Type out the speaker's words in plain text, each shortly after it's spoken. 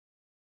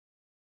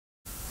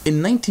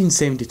In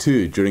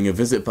 1972, during a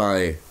visit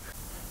by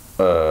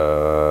the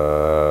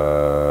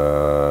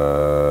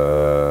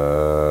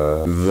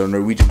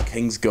Norwegian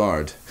King's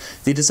Guard,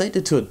 they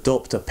decided to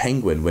adopt a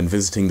penguin when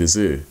visiting the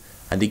zoo,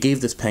 and they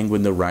gave this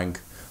penguin the rank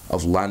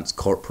of Lance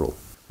Corporal.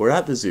 We're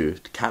at the zoo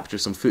to capture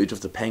some footage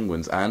of the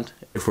penguins, and,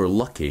 if we're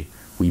lucky,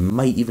 we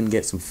might even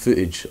get some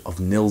footage of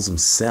Nils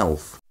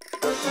himself.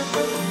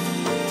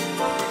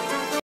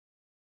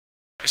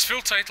 His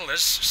full title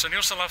is Sir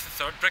Nils Olav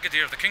III,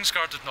 Brigadier of the King's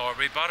Guard of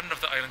Norway, Baron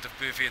of the Island of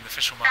Bouvet, and the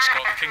official mascot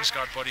of the King's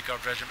Guard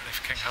Bodyguard Regiment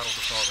of King Harold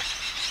of Norway.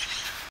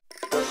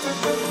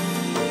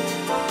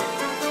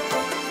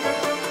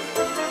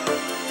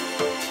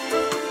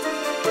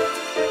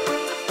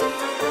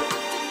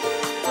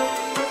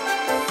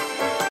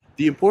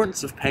 The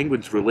importance of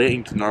penguins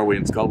relating to Norway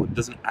and Scotland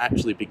doesn't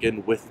actually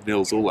begin with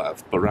Nils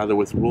Olav, but rather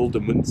with Roald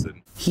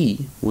Amundsen.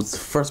 He was the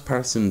first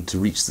person to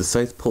reach the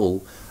South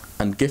Pole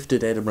and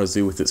gifted Edinburgh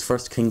Zoo with its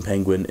first king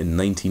penguin in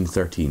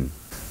 1913.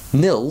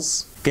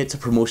 Nils gets a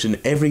promotion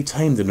every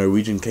time the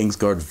Norwegian King's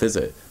Guard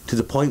visit, to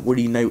the point where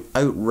he now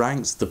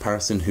outranks the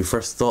person who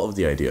first thought of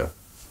the idea.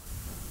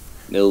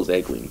 Nils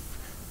Egling.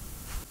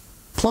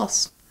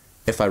 Plus,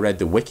 if I read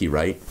the wiki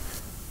right,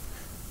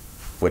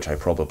 which I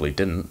probably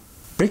didn't,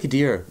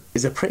 Brigadier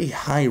is a pretty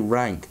high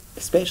rank.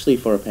 Especially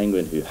for a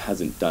penguin who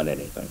hasn't done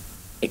anything,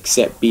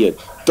 except be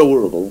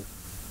adorable.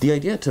 The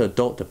idea to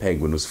adopt a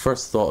penguin was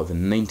first thought of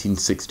in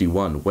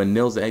 1961, when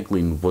Nils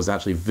Egling was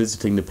actually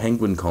visiting the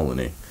penguin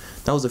colony.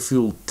 That was a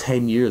full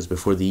 10 years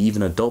before they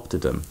even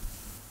adopted him.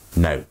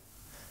 Now,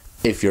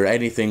 if you're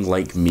anything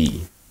like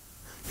me,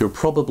 you're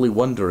probably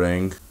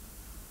wondering...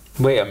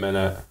 Wait a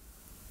minute.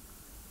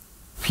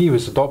 If he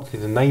was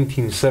adopted in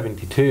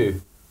 1972,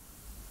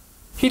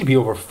 he'd be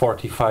over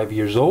 45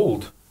 years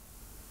old.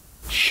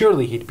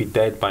 Surely he'd be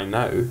dead by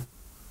now.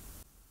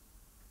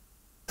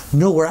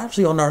 No, we're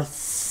actually on our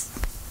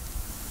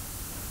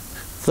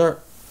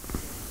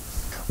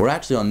We're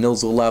actually on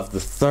Nils Olav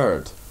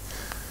III.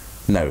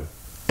 Now,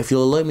 if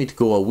you'll allow me to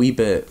go a wee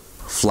bit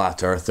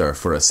flat earther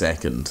for a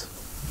second.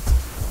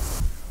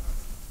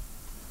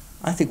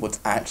 I think what's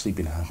actually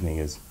been happening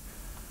is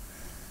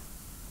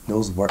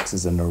Nils works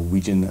as a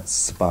Norwegian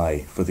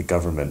spy for the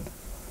government.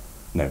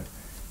 Now,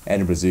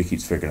 Edinburgh Zoo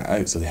keeps figuring it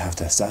out, so they have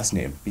to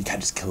assassinate him. You can't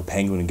just kill a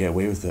penguin and get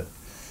away with it.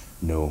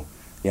 No,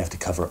 they have to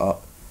cover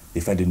up. They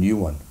find a new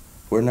one.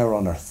 We're now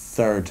on our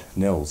third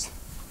Nils.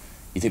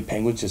 You think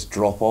penguins just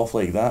drop off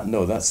like that?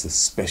 No, that's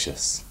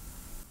suspicious.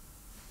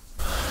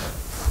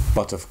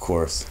 But of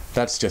course,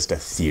 that's just a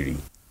theory.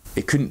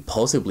 It couldn't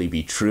possibly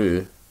be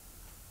true.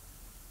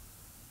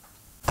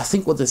 I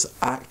think what this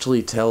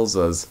actually tells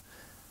us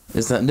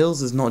is that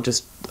Nils is not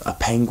just a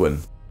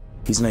penguin.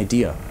 He's an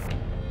idea.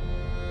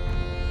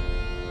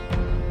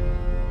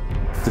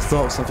 The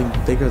thought of something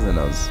bigger than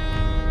us.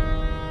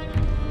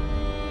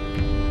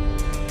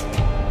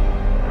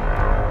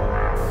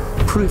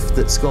 Proof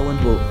that Scotland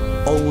will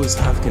always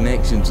have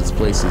connections with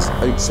places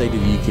outside of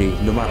the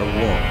UK no matter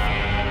what.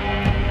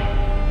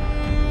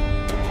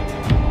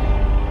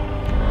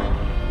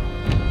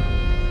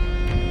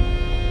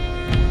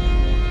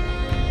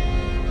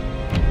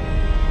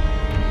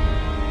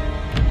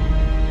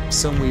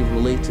 Some way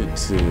related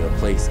to a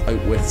place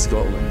out with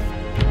Scotland.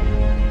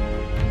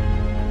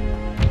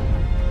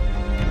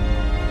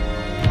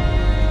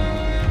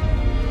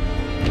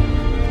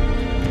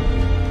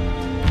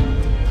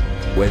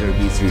 Whether it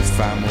be through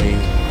family,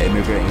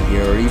 immigrating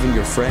here, or even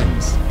your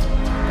friends.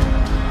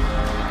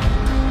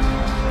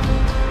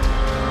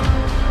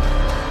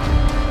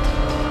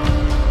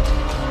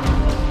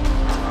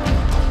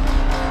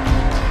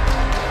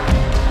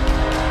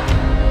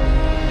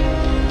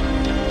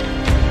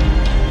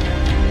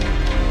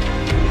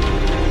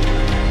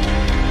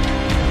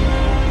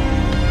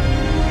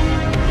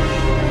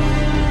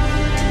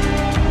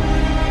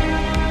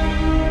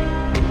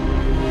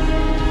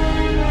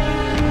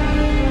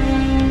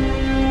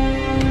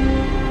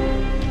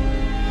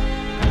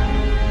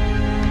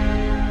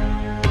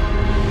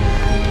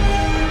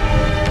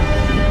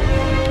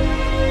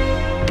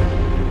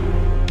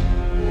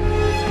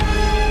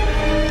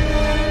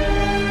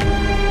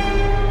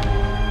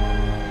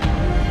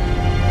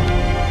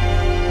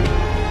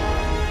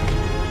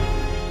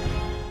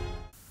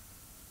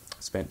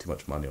 Spent too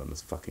much money on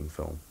this fucking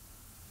film.